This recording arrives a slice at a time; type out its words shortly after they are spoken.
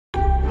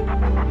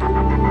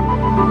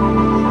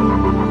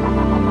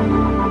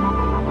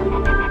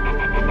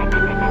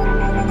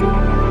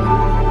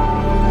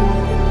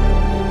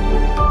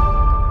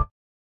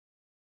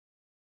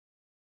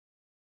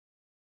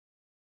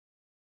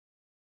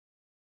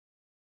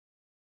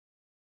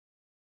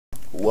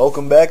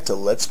Welcome back to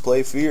Let's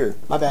Play F.E.A.R.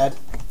 My bad.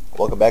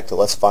 Welcome back to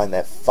Let's Find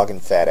That Fucking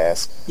Fat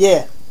Ass.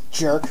 Yeah,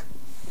 jerk.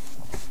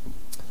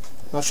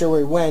 Not sure where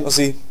he went. Well,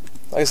 see,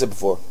 like I said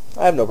before,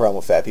 I have no problem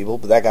with fat people,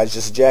 but that guy's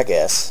just a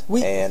jackass.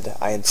 And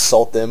I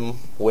insult them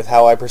with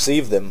how I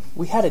perceive them.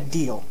 We had a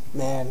deal,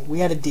 man. We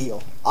had a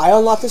deal. I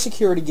unlocked the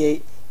security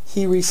gate.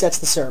 He resets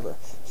the server.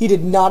 He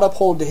did not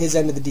uphold to his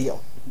end of the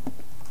deal.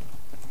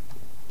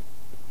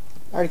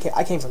 I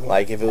came from here.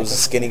 Like, if it was a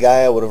skinny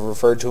guy, I would have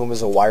referred to him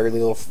as a wiry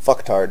little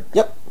fucktard.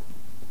 Yep.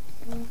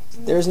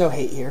 There is no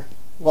hate here.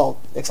 Well,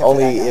 except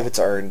only for that guy. if it's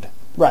earned.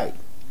 Right.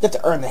 You have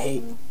to earn the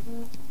hate.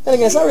 Then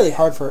again, it's not really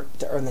hard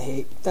to earn the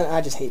hate. Then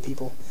I just hate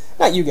people.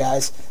 Not you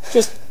guys.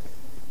 Just,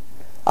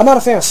 I'm not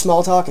a fan of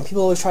small talk, and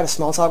people always try to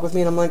small talk with me,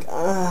 and I'm like,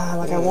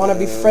 I want to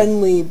be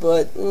friendly,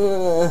 but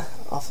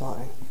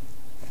offline.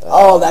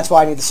 Oh, that's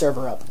why I need the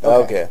server up.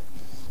 Okay.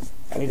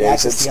 I need to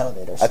access the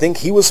elevators. I think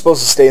he was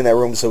supposed to stay in that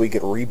room so we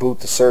could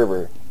reboot the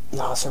server.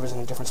 No, the server's in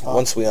a different spot.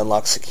 Once we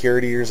unlock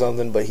security or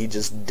something, but he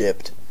just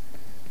dipped.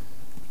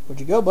 Where'd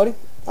you go, buddy?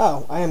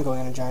 Oh, I am going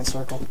in a giant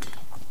circle.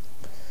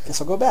 Guess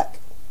I'll go back.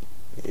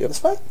 Yep.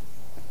 This way?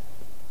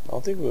 I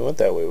don't think we went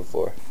that way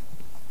before.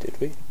 Did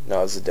we?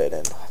 No, it's a dead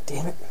end. Oh,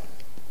 damn it.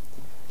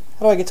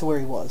 How do I get to where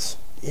he was?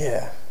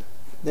 Yeah.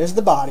 There's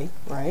the body,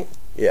 right?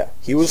 Yeah.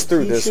 He was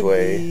through this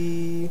way.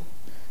 Be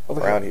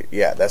over around here.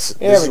 Yeah, this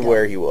is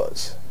where he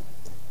was.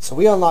 So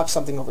we unlocked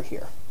something over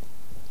here.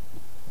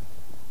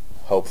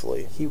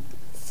 Hopefully.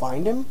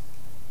 Find him?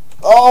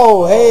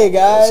 Oh, hey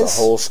guys! It's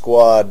a whole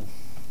squad.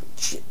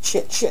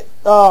 Shit.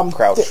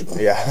 Crouch.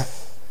 Yeah.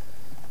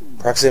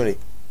 Proximity.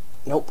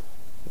 Nope.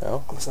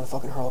 No? I'm just gonna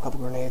fucking hurl a couple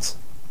grenades.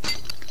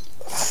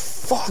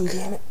 Fuck.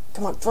 Damn it.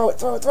 Come on, throw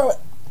it.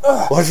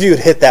 Ugh. What if you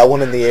had hit that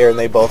one in the air and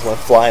they both went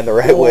flying the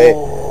right way?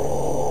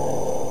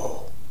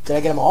 Did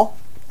I get them all?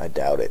 I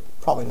doubt it.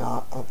 Probably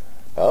not.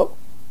 Oh?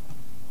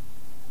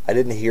 I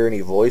didn't hear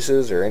any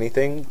voices or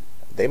anything.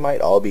 They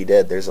might all be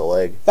dead. There's a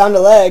leg. Found a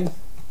leg.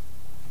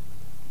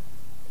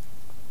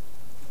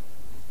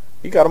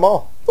 You got them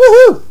all.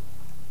 Woohoo!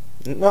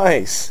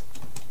 Nice.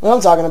 What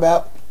I'm talking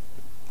about.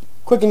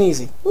 Quick and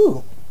easy.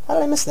 Ooh, how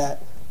did I miss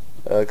that?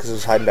 Because it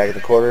was hiding back in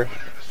the corner.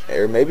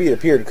 Or maybe it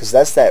appeared, because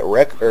that's that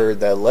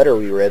the letter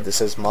we read that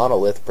says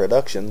Monolith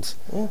Productions.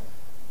 Yeah.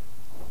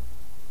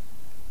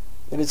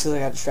 Maybe it's because I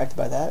got distracted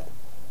by that.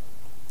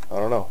 I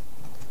don't know.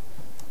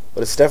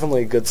 But it's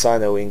definitely a good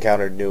sign that we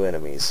encountered new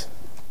enemies.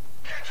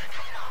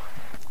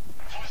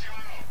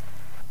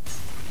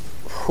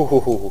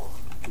 Ooh.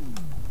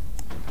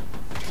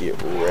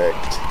 Get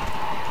wrecked.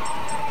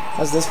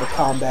 How's this for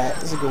combat?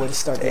 This is a good way to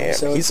start the Damn,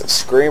 episode. he's a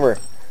screamer.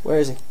 Where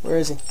is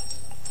he?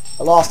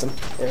 I lost him.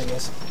 There he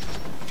is.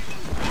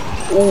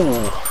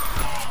 Ooh.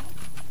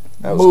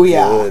 That was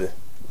Booyah. good.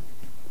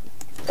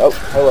 Oh,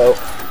 hello.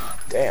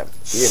 Damn,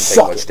 he didn't take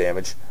much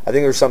damage. I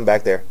think there's something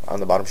back there on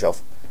the bottom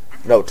shelf.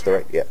 No, to the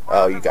right. Yeah.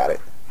 Oh, you got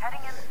it.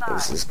 It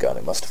was his gun.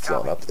 It must have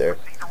flown up there.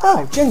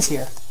 Oh, Jin's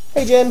here.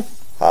 Hey, Jin.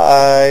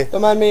 Hi.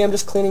 Don't mind me. I'm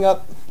just cleaning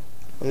up.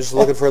 I'm just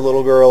looking for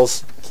little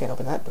girls. Can't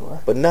open that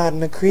door. But not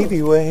in a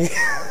creepy way.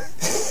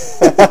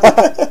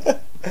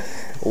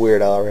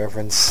 Weird Al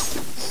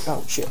reference.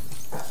 Oh, shit.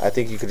 I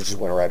think you could have just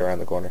went right around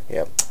the corner.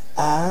 Yep.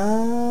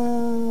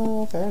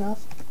 Oh, fair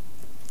enough.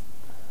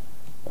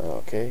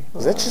 Okay.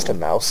 Is that just a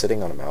mouse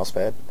sitting on a mouse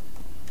pad?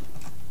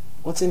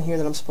 What's in here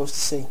that I'm supposed to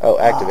see? Oh,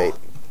 activate.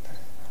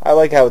 I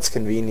like how it's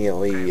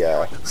conveniently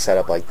set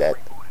up like that.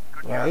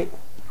 Right?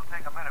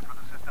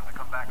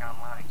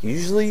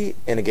 Usually,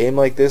 in a game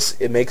like this,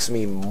 it makes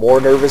me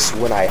more nervous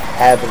when I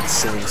haven't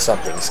seen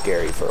something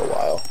scary for a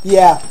while.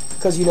 Yeah,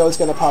 because you know it's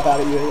going to pop out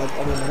at you like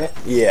any minute.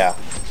 Yeah.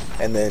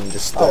 And then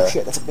just oh,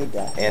 shit, that's a big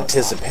guy.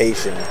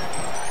 Anticipation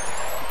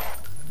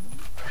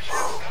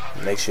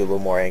makes you a little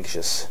more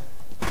anxious.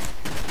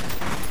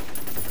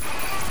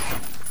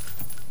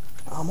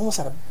 I'm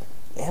almost out of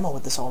ammo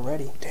with this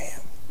already.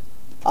 Damn.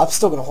 I'm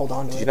still going to hold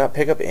on to it. Did you not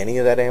pick up any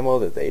of that ammo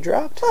that they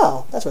dropped?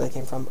 Oh, that's where they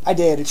came from. I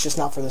did, it's just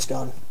not for this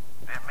gun.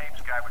 That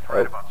Mapes guy was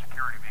right about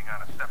security being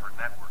on a separate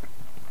network.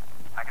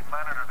 I can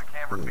monitor the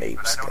camera feed,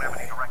 but I don't have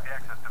any direct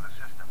access to the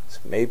system.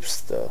 It's Mapes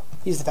the...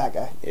 He's the fat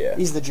guy. Yeah.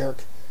 He's the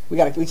jerk. We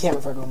can't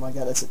refer to him like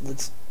that.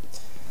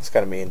 That's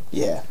kind of mean.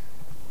 Yeah.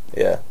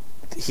 Yeah.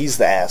 He's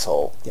the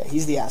asshole. Yeah,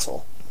 he's the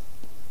asshole.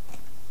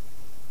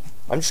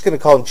 I'm just going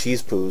to call him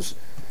Cheese Poos.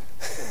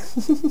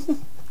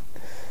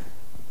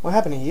 What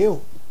happened to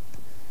you?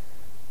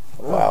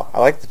 Wow, I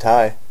like the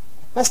tie.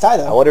 Nice tie,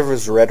 though. I wonder if it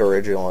was red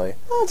originally.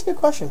 Oh, that's a good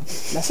question.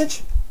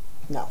 Message?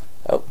 No.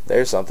 Oh,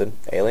 there's something.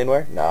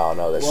 Alienware?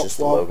 No, that's just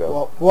the logo.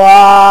 No.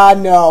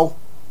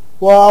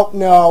 Well,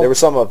 no. There was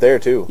something up there,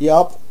 too.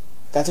 Yup.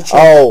 That's a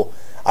chair. Oh,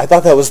 I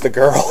thought that was the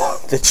girl.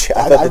 I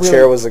thought the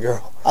chair was the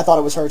girl. I thought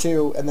it was her,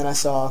 too, and then I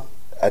saw...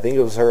 I think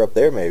it was her up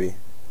there, maybe.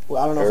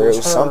 Well, I don't know if it was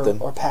her something.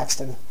 Or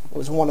Paxton. It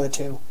was one of the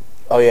two.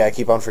 Oh, yeah, I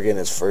keep on forgetting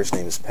his first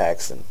name is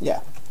Paxton.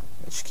 Yeah.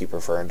 I just keep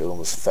referring to him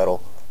as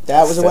Fettel.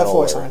 That was a wet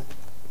floor sign.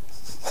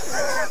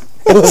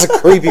 It was a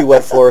creepy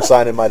wet floor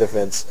sign in my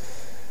defense.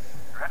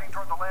 You're heading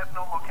toward the last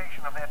known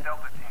location of that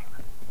Delta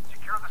team.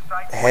 Secure the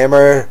site.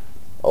 Hammer.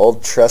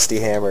 Old trusty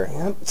hammer.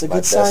 Yep, it's a My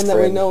good sign best that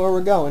we friend. know where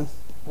we're going.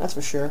 That's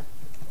for sure.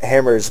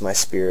 Hammer is my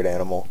spirit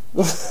animal.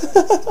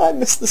 I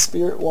miss the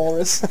spirit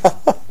walrus.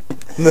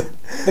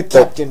 The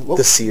captain.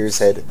 The Sears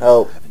head.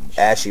 Oh,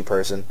 ashy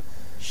person.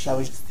 That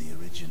was the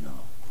original.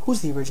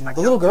 Who's the original?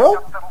 The little girl?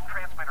 Subtle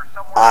transmitter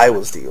somewhere. I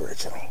was the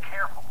original. Be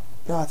careful.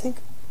 No, I think.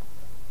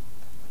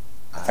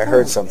 I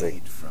heard something.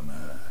 Made from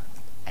her,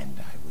 and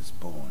I was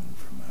born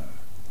from her.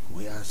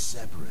 We are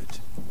separate,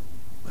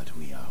 but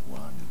we are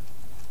one.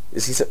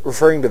 Is he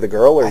referring to the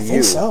girl or I you?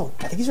 think so.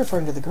 I think he's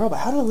referring to the girl, but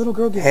how did the little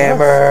girl get birth?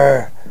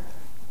 Hammer.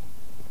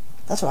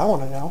 That's what I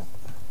want to know.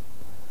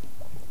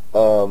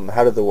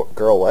 How did the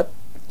girl what?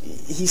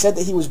 He said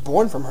that he was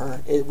born from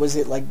her. Was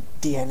it like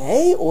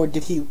DNA, or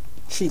did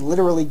she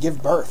literally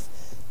give birth?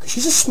 Because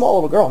she's a small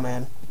little girl,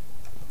 man.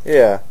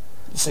 Yeah.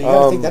 So you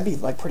gotta think that'd be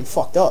like pretty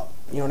fucked up.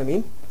 You know what I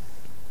mean?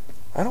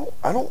 I don't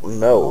Oh,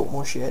 know.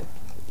 more shit.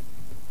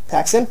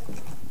 Paxton?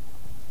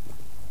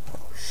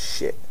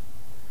 Shit.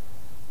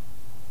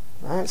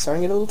 Alright,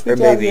 starting to get a little Or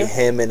tweaked out maybe here.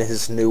 him in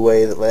his new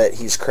way that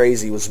he's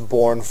crazy was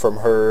born from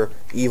her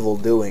evil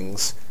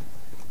doings.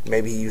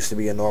 Maybe he used to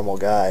be a normal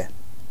guy.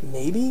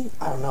 Maybe?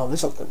 I don't know.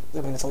 It's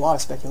a lot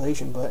of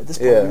speculation, but at this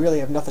point Yeah. we really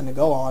have nothing to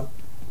go on.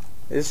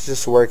 It's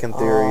just working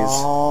theories.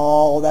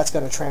 Oh, that's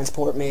gonna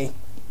transport me.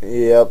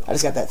 Yep. I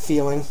just got that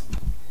feeling.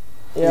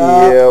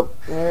 Yep. Yep.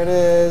 There it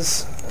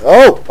is.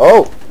 Oh!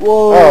 Whoa.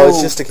 Oh,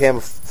 it's just a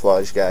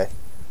camouflage guy.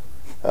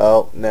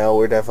 Oh, no,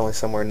 we're definitely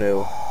somewhere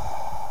new.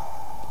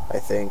 I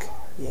think.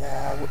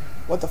 Yeah.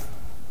 What the? Are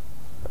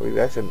we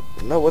back to...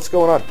 No, what's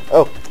going on?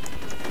 Oh,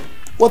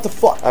 What the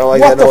fuck? I don't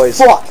like what that noise.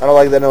 the fuck? I don't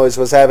like that noise.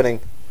 What's happening?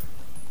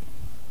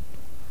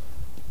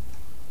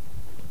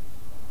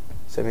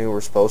 Does that mean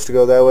we're supposed to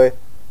go that way?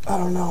 I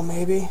don't know.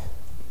 Maybe.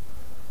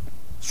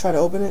 Let's try to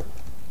open it.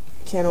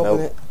 Can't open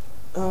Nope.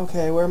 it.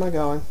 Okay, where am I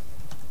going?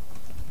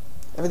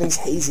 Everything's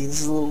hazy.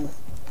 This is a little.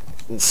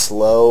 And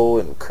slow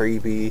and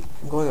creepy.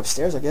 I'm going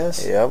upstairs, I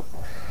guess. Yep.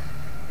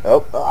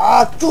 Oh,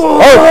 Ah!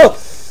 Oh!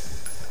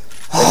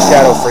 that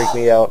shadow freaked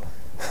me out.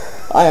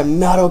 I am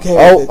not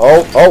okay with it.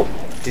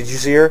 Oh! Did you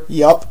see her?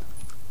 Yup.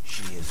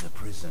 She is a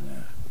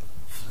prisoner,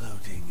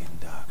 floating in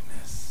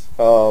darkness.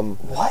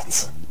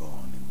 What?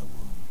 Unborn in the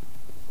womb.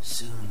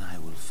 Soon I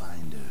will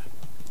find her,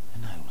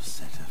 and I will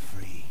set her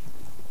free.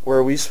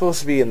 Were we supposed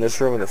to be in this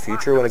room in the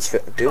future when it's...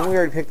 Didn't we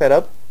already pick that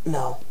up?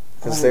 No.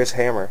 Because there's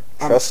Hammer.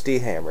 Trusty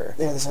Hammer.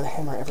 Yeah, there's a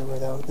hammer everywhere,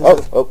 though.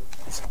 Oh!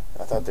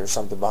 I thought there was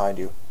something behind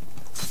you.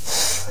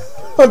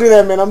 Don't do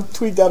that, man. I'm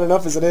tweaked out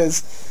enough as it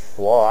is.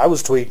 Well, I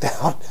was tweaked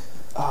out.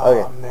 Oh,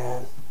 Okay.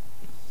 man.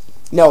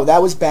 No,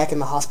 that was back in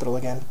the hospital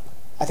again.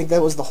 I think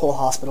that was the whole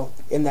hospital.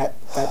 In that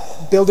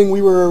building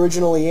we were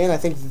originally in, I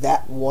think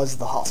that was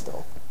the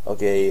hospital.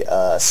 Okay,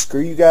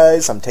 screw you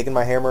guys. I'm taking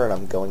my hammer and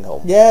I'm going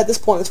home. Yeah, at this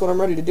point, that's what I'm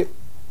ready to do.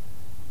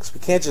 Because we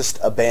can't just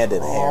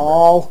abandon Hammer.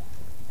 Oh,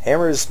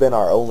 Hammer's been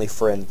our only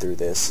friend through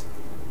this.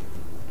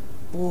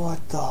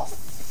 what the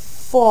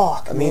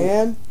fuck, I mean,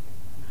 man?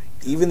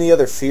 Even the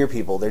other F.E.A.R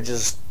people, they're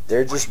just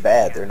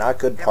bad. They're not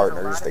good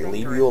partners. They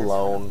leave you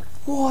alone.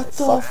 What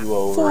the fuck you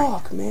over.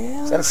 fuck,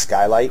 man? Is that a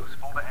skylight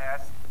Full to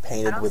add. I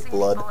painted don't with see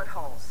blood? any bullet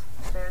holes.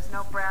 There's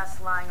no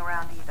brass lying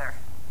around either.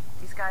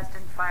 These guys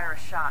didn't fire a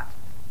shot.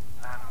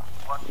 Then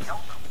what killed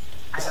them?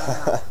 I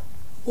don't know.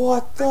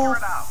 What the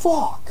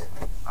fuck?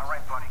 All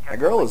right, buddy. That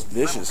girl is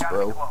vicious,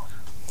 bro.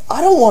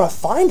 I don't want to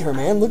find her,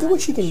 man. Look at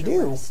what she can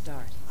do.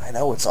 I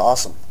know, it's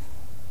awesome.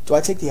 Do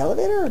I take the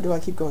elevator, or do I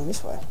keep going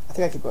this way? I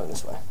think I keep going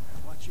this way.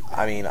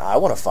 I mean, I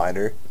want to find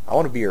her. I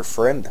want to be her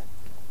friend.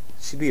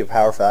 She'd be a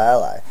powerful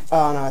ally.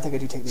 Oh, no, I think I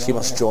do take the She elevator.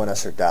 must join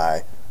us or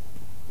die.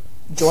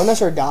 Join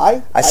us or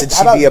die? I said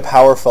how she'd be a about-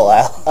 powerful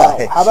ally.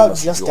 Oh, how about She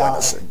must just join die?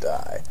 us or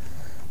die.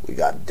 We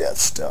got Death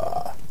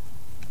Star.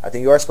 I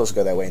think you are supposed to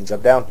go that way and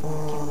jump down.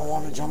 Oh, I don't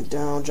want to jump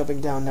down.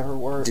 Jumping down never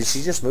works. Did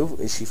she just move?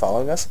 Is she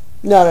following us?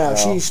 No. No,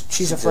 She's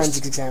she a just-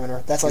 forensics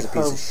examiner. That's she's like a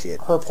piece of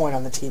shit. her point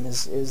on the team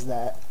is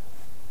that.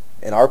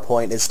 And our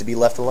point is to be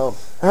left alone.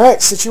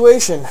 Alright,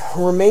 situation.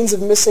 Remains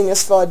of missing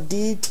S.V.A.R.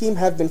 team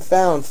have been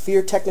found.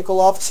 F.E.A.R. technical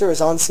officer is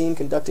on scene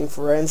conducting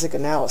forensic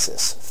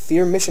analysis.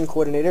 F.E.A.R. mission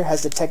coordinator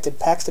has detected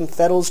Paxton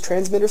Fettel's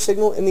transmitter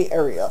signal in the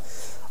area.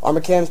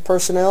 Armacam's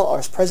personnel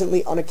are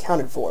presently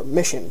unaccounted for.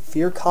 Mission.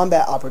 F.E.A.R.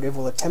 combat operative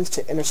will attempt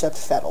to intercept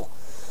Fettel.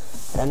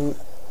 And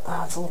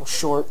it's a little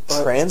short,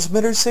 but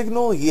Transmitter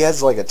signal? He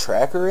has like a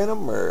tracker in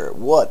him or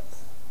what?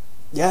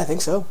 yeah, I think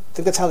so. I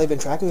think that's how they've been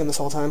tracking him this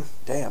whole time.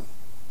 Damn.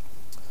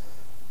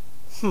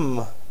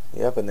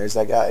 Yep, and there's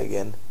that guy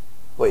again.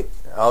 Wait.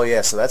 Oh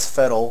yeah, so that's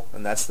Fettel,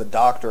 and that's the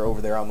doctor over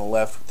there on the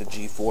left with the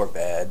G4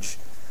 badge.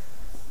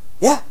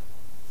 Yeah.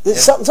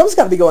 Something's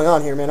got to be going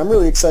on here, man. I'm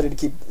really excited to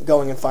keep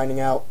going and finding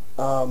out.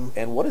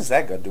 And what is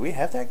that gun? Do we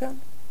have that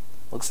gun?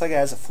 Looks like it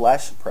has a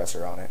flash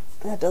suppressor on it.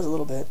 Yeah, it does a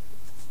little bit.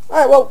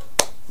 Alright, well,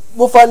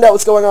 we'll find out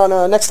what's going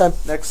on next time.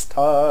 Next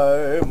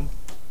time.